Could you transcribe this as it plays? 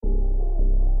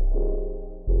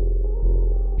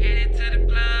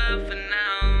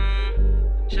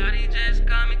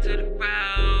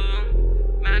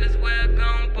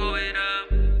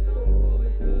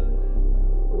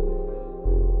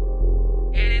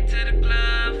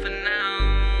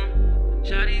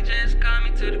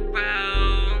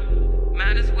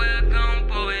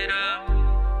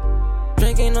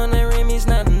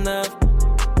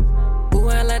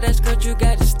that you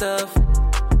got the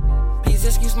stuff. Please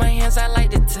excuse my hands, I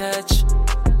like to touch.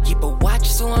 Keep a watch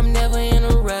so I'm never in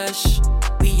a rush.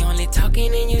 We only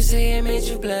talking and you say it made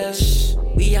you blush.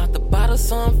 We out the bottle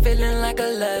so I'm feeling like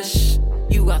a lush.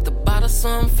 You out the bottle so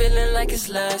I'm feeling like it's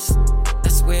lust. I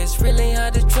swear it's really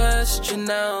hard to trust you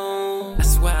now. I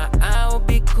swear I'll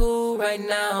be cool right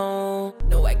now.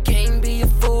 No, I can't be a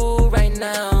fool right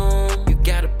now. You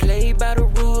gotta play by the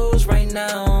rules right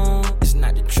now. It's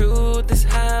not the truth, it's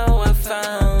how I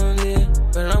found it.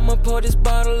 But I'ma pour this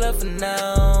bottle up for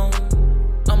now.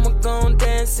 I'ma go and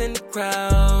dance in the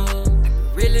crowd. I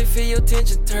can really feel your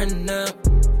tension turning up.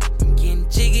 I'm getting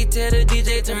jiggy, tell the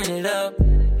DJ turn it up.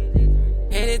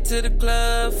 Headed to the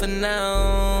club for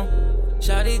now.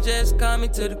 Shawty just called me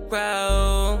to the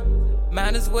crowd.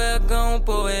 Might as well go and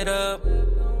pull it up.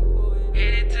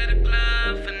 Headed to the club.